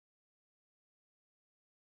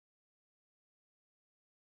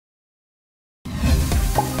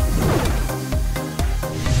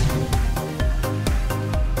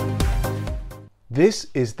This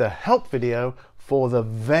is the help video for the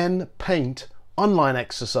Venn Paint online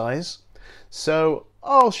exercise. So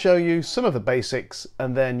I'll show you some of the basics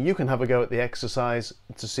and then you can have a go at the exercise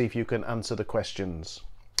to see if you can answer the questions.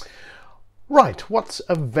 Right, what's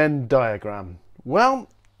a Venn diagram? Well,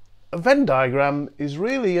 a Venn diagram is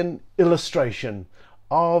really an illustration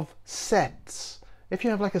of sets. If you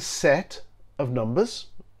have like a set of numbers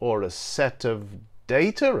or a set of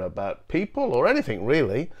data about people or anything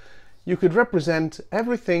really, you could represent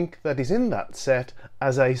everything that is in that set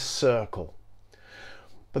as a circle.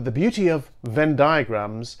 But the beauty of Venn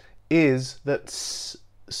diagrams is that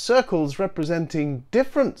circles representing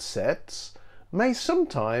different sets may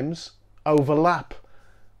sometimes overlap,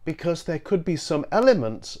 because there could be some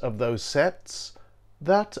elements of those sets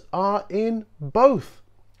that are in both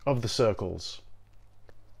of the circles.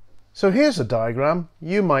 So here's a diagram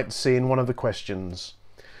you might see in one of the questions.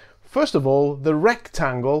 First of all, the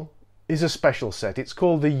rectangle is a special set. It's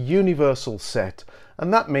called the universal set,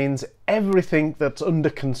 and that means everything that's under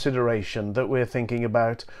consideration that we're thinking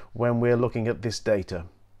about when we're looking at this data.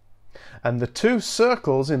 And the two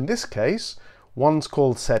circles in this case, one's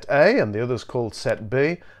called set A and the other's called set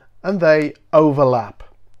B, and they overlap.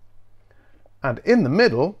 And in the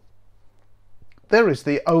middle there is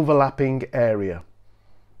the overlapping area.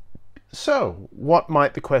 So what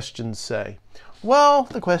might the question say? Well,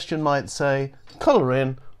 the question might say colour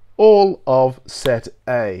in all of set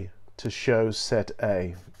A to show set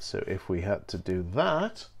A. So if we had to do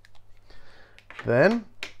that, then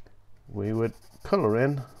we would colour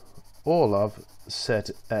in all of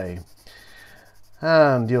set A.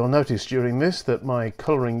 And you'll notice during this that my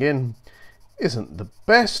colouring in isn't the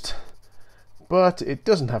best, but it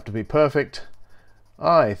doesn't have to be perfect.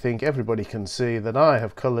 I think everybody can see that I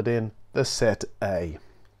have coloured in the set A.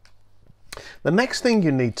 The next thing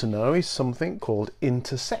you need to know is something called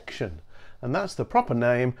intersection, and that's the proper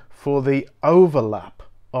name for the overlap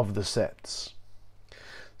of the sets.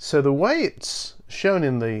 So the way it's shown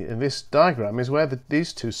in this diagram is where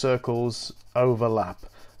these two circles overlap,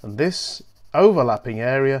 and this overlapping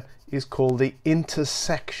area is called the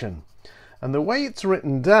intersection. And the way it's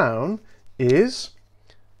written down is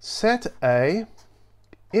set A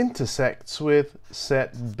intersects with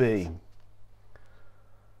set B.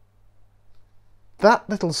 That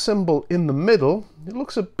little symbol in the middle, it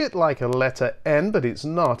looks a bit like a letter N, but it's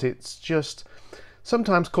not. It's just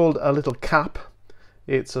sometimes called a little cap.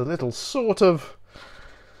 It's a little sort of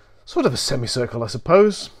a semicircle, I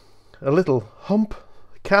suppose. A little hump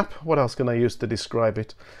cap. What else can I use to describe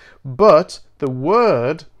it? But the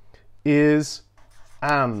word is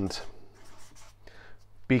and,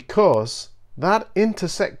 because that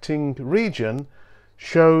intersecting region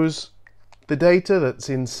shows the data that's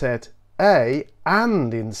in set A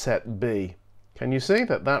and in set B. Can you see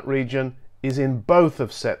that that region is in both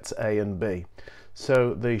of sets A and B?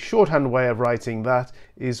 So the shorthand way of writing that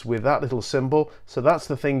is with that little symbol. So that's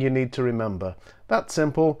the thing you need to remember. That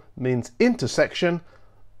symbol means intersection,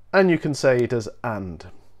 and you can say it as and.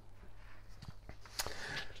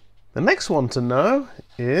 The next one to know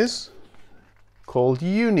is called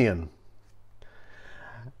union.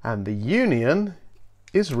 And the union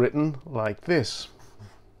is written like this.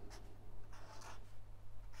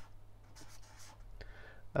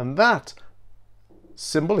 And that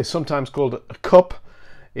symbol is sometimes called a cup.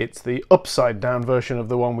 It's the upside down version of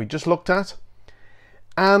the one we just looked at.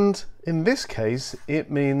 And in this case, it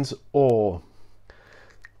means or.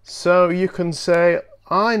 So you can say,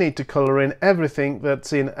 I need to colour in everything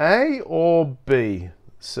that's in A or B.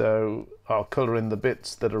 So I'll colour in the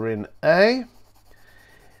bits that are in A.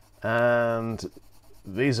 And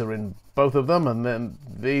these are in both of them, and then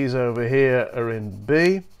these over here are in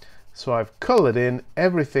B. So I've coloured in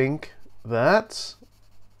everything that's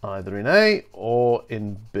either in A or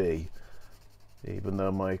in B, even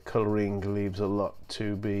though my colouring leaves a lot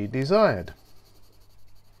to be desired.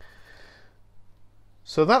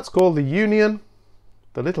 So that's called the union,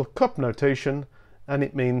 the little cup notation, and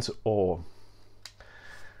it means or.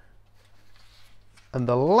 And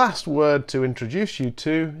the last word to introduce you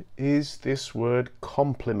to is this word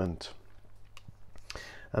complement.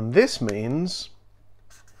 And this means,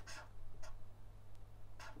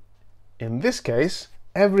 in this case,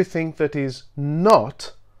 everything that is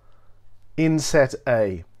not in set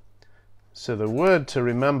A. So the word to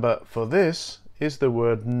remember for this is the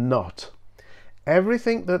word not.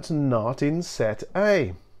 Everything that's not in set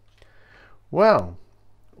A. Well,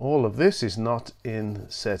 all of this is not in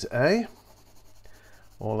set A.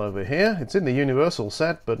 All over here, it's in the universal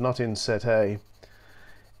set, but not in set A.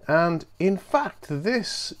 And in fact,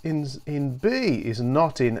 this in B is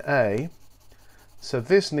not in A, So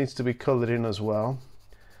this needs to be coloured in as well.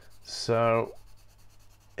 So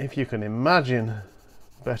if you can imagine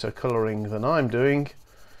better colouring than I'm doing,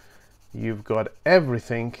 you've got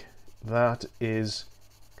everything that is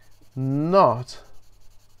not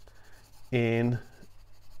in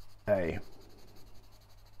A.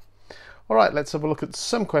 Alright, let's have a look at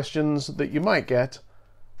some questions that you might get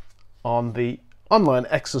on the online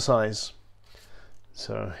exercise.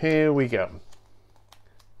 So here we go.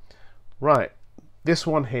 Right, this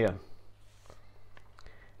one here.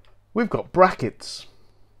 We've got brackets.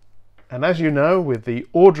 And as you know, with the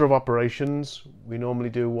order of operations, we normally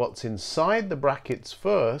do what's inside the brackets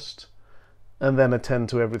first and then attend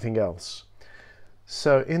to everything else.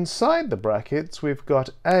 So inside the brackets, we've got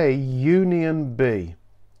A union B.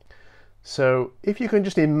 So if you can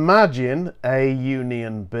just imagine A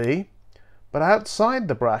union B, but outside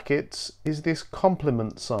the brackets is this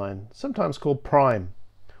complement sign, sometimes called prime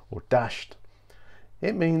or dashed.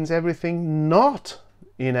 It means everything not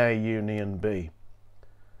in A union B.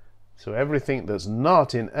 So everything that's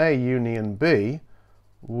not in A union B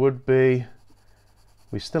would be,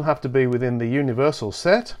 we still have to be within the universal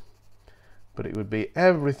set, but it would be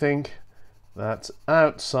everything that's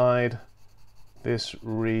outside this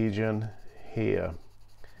region here.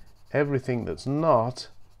 Everything that's not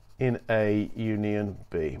in A union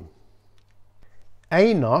B.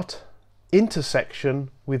 A not intersection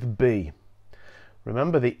with B.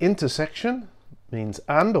 Remember, the intersection means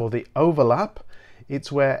and, or the overlap.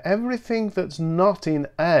 It's where everything that's not in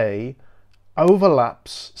A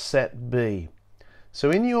overlaps set B.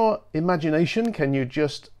 So in your imagination, can you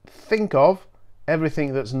just think of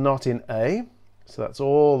everything that's not in A? So that's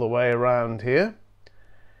all the way around here.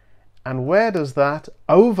 And where does that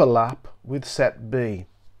overlap with set B?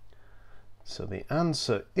 So the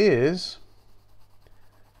answer is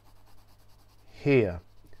here,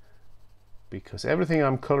 because everything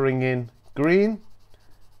I'm colouring in green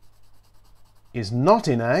is not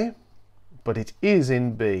in A, but it is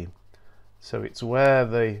in B. So it's where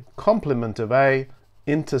the complement of A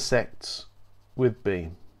intersects with B.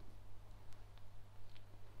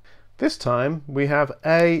 This time we have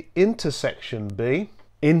A intersection B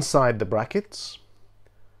inside the brackets,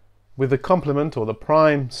 with the complement or the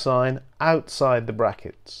prime sign outside the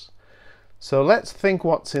brackets. So let's think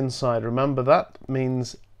what's inside. Remember, that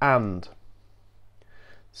means and.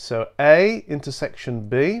 So A intersection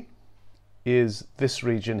B is this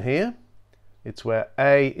region here. It's where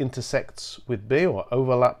A intersects with B or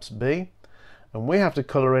overlaps B, and we have to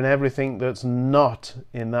colour in everything that's not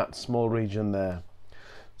in that small region there.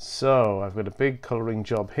 So I've got a big colouring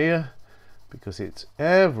job here because it's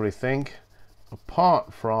everything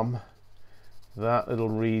apart from that little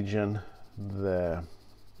region there.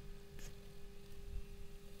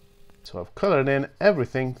 So I've coloured in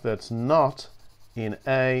everything that's not in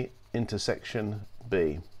A intersection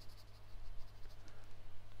B.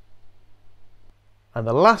 And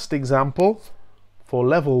the last example for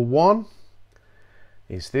level 1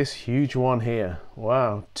 is this huge one here.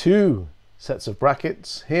 Wow, 2 sets of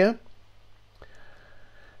brackets here.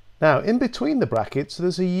 Now in between the brackets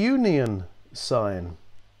there's a union sign.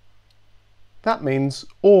 That means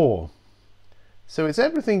or. So it's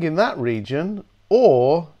everything in that region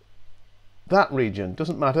or that region.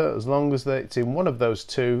 Doesn't matter, as long as it's in one of those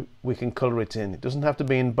two we can colour it in. It doesn't have to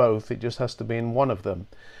be in both, it just has to be in one of them.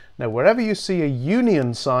 Now wherever you see a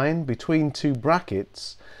union sign between 2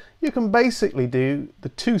 brackets, you can basically do the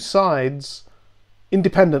 2 sides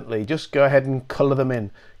independently. Just go ahead and colour them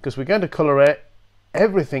in, because we're going to colour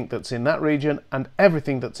everything that's in that region and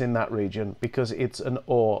everything that's in that region, because it's an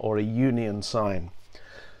or a union sign.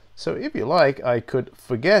 So if you like, I could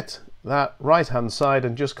forget that right hand side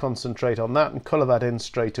and just concentrate on that and colour that in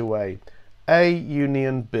straight away. A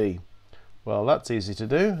union B. Well, that's easy to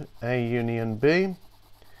do. A union B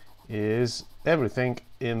is everything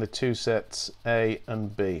in the 2 sets A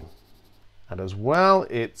and B. And as well,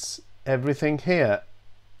 it's everything here.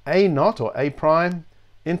 A naught or A prime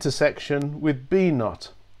intersection with B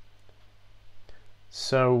naught.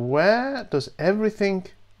 So where does everything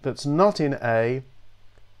that's not in A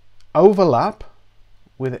overlap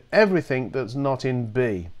with everything that's not in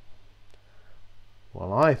B?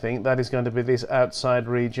 Well, I think that is going to be this outside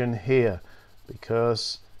region here,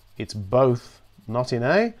 because it's both not in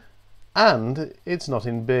A and it's not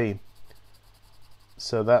in B.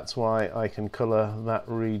 So that's why I can colour that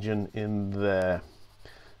region in there.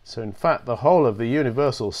 So in fact the whole of the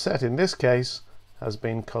universal set in this case has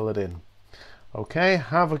been coloured in. Okay,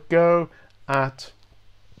 have a go at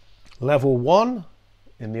level 1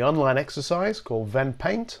 in the online exercise called Venn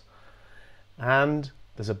Paint, and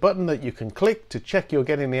there's a button that you can click to check you're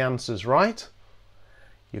getting the answers right,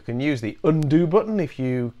 You can use the undo button if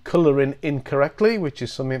you colour in incorrectly, which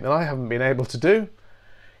is something that I haven't been able to do.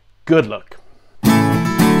 Good luck.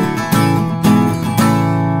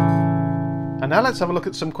 And now let's have a look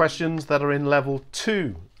at some questions that are in level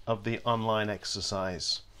 2 of the online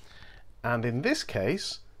exercise. And in this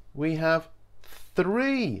case, we have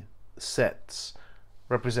 3 sets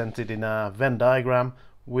represented in our Venn diagram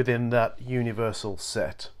within that universal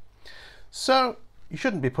set. So you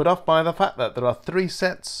shouldn't be put off by the fact that there are 3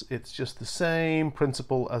 sets. It's just the same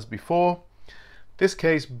principle as before. This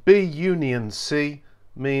case, B union C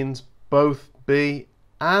means both B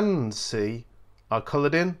and C are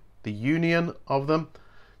coloured in, the union of them.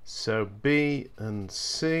 So B and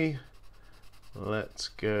C, let's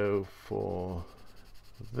go for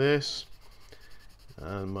this.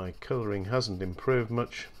 And my colouring hasn't improved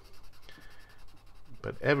much,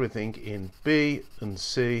 but everything in B and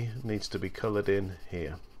C needs to be coloured in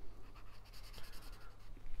here.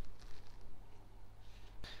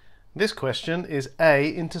 This question is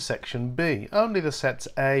A intersection B. Only the sets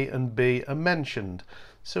A and B are mentioned,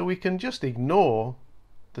 so we can just ignore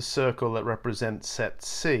the circle that represents set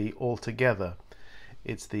C altogether.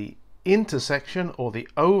 It's the intersection or the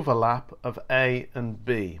overlap of A and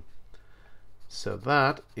B. So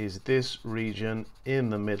that is this region in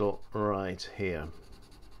the middle right here.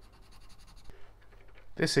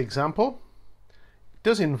 This example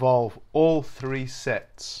does involve all 3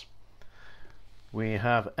 sets. We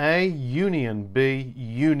have A union B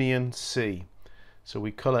union C. So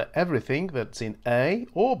we colour everything that's in A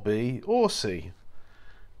or B or C.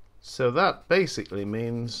 So that basically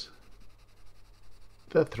means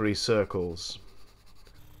the 3 circles.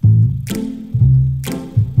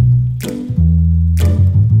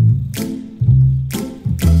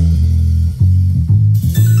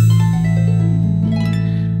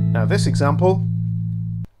 Now this example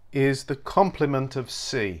is the complement of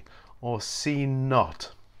C, or C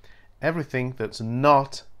naught. Everything that's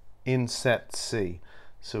not in set C.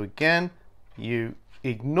 So again, you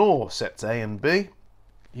ignore sets A and B.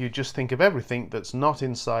 You just think of everything that's not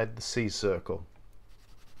inside the C circle.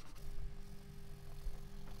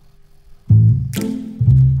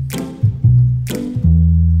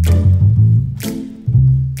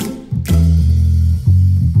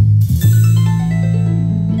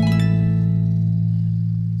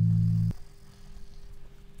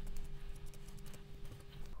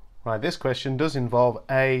 Right, this question does involve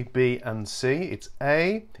A, B and C. It's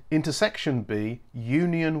A intersection B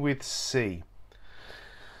union with C.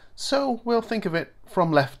 So we'll think of it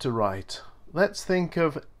from left to right. Let's think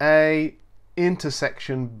of A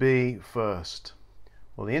intersection B first.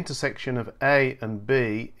 Well, the intersection of A and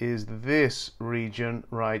B is this region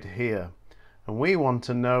right here. And we want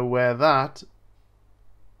to know where that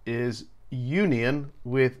is union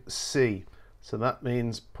with C. So that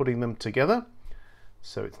means putting them together.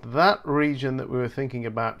 So it's that region that we were thinking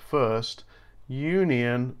about first,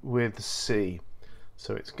 union with C.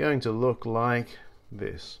 So it's going to look like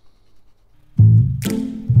this.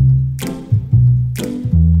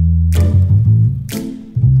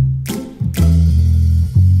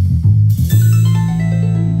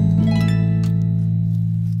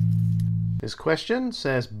 This question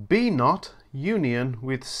says B naught union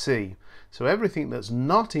with C. So everything that's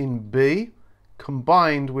not in B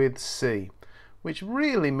combined with C. Which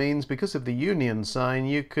really means, because of the union sign,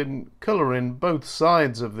 you can colour in both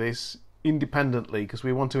sides of this independently, because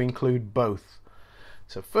we want to include both.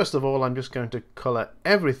 So first of all, I'm just going to colour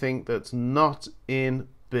everything that's not in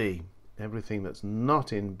B. Everything that's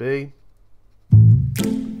not in B.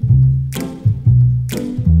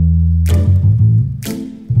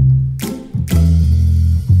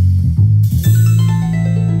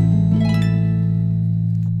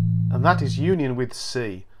 And that is union with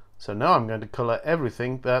C. So now I'm going to colour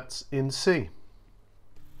everything that's in C.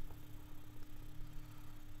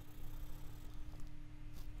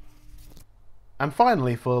 And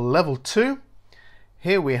finally, for level 2,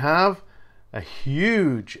 here we have a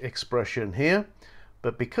huge expression here,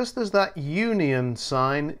 but because there's that union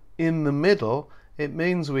sign in the middle, it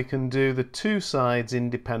means we can do the 2 sides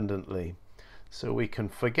independently. So we can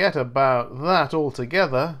forget about that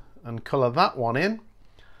altogether and colour that one in.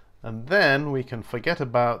 And then we can forget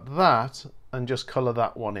about that and just colour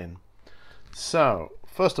that one in. So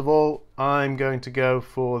first of all, I'm going to go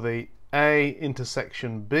for the A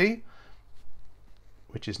intersection B,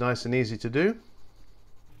 which is nice and easy to do.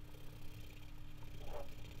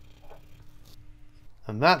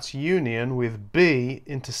 And that's union with B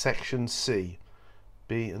intersection C.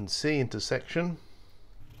 B and C intersection.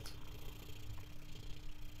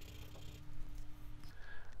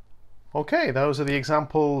 Okay, those are the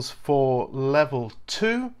examples for level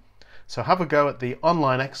 2. So have a go at the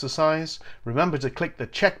online exercise. Remember to click the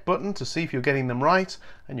check button to see if you're getting them right,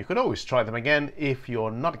 and you could always try them again if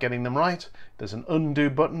you're not getting them right. There's an undo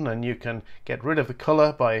button and you can get rid of the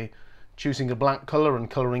colour by choosing a blank colour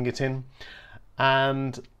and colouring it in.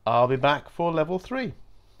 And I'll be back for level 3.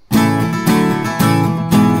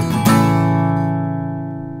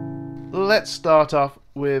 Let's start off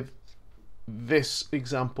with this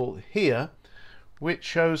example here, which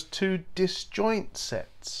shows 2 disjoint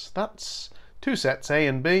sets. That's 2 sets, A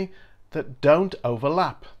and B, that don't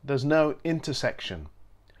overlap. There's no intersection.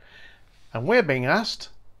 And we're being asked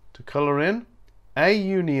to colour in A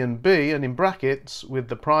union B, and in brackets with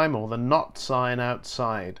the prime or the not sign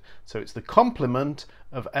outside. So it's the complement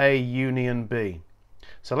of A union B.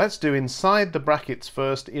 So let's do inside the brackets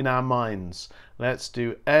first in our minds. Let's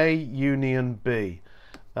do A union B.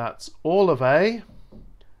 That's all of A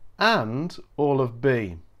and all of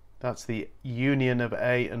B. That's the union of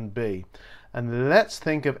A and B. And let's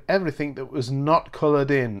think of everything that was not coloured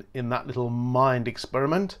in that little mind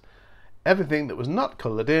experiment. Everything that was not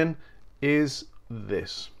coloured in is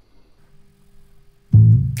this.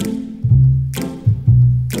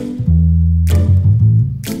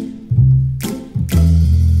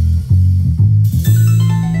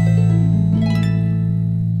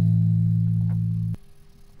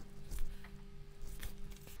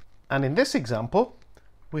 And in this example,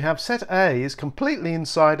 we have set A is completely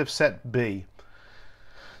inside of set B.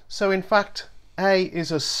 So in fact, A is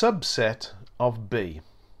a subset of B.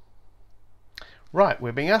 Right,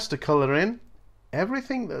 we're being asked to colour in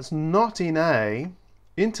everything that's not in A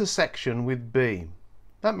intersection with B.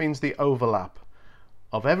 That means the overlap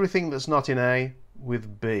of everything that's not in A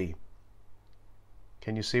with B.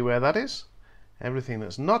 Can you see where that is? Everything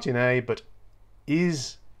that's not in A but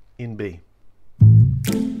is in B.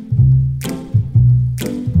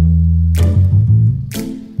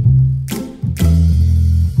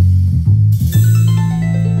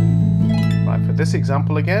 This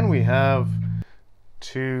example again, we have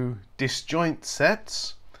 2 disjoint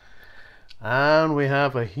sets and we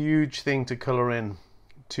have a huge thing to colour in.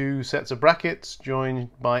 2 sets of brackets joined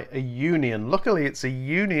by a union. Luckily it's a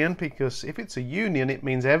union, because if it's a union it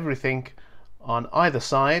means everything on either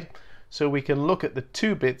side, so we can look at the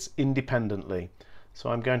 2 bits independently. So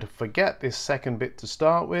I'm going to forget this second bit to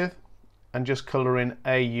start with and just colour in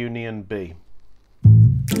A union B.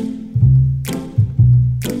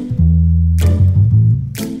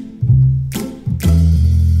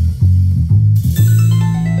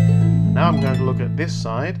 Now I'm going to look at this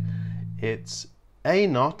side. It's A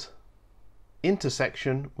naught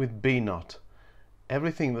intersection with B naught.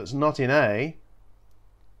 Everything that's not in A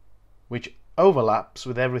which overlaps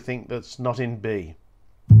with everything that's not in B.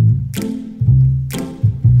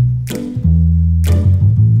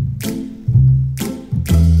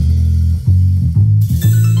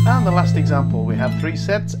 And the last example, we have 3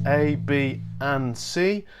 sets, A, B and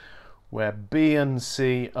C, where B and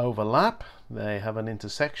C overlap. They have an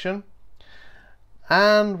intersection.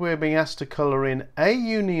 And we're being asked to colour in A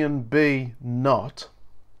union B not.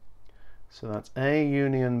 So that's A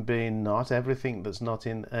union B not, everything that's not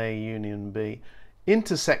in A union B,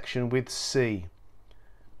 intersection with C.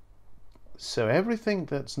 So everything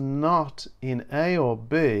that's not in A or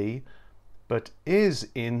B but is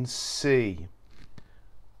in C.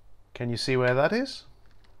 Can you see where that is?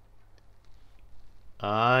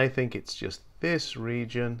 I think it's just this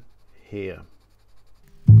region here.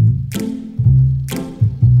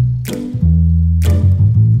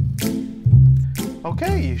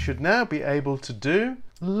 Okay, you should now be able to do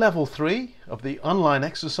level 3 of the online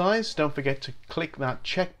exercise. Don't forget to click that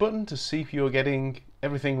check button to see if you're getting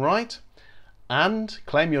everything right, and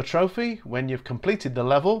claim your trophy when you've completed the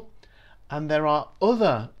level. And there are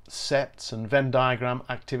other sets and Venn diagram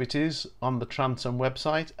activities on the Transom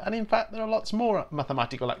website, and in fact there are lots more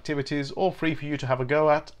mathematical activities all free for you to have a go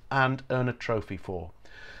at and earn a trophy for.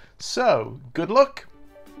 So good luck,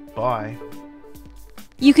 bye.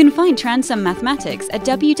 You can find Transom Mathematics at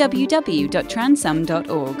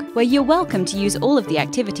www.transom.org, where you're welcome to use all of the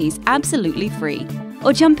activities absolutely free,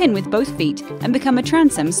 or jump in with both feet and become a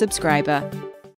Transom subscriber.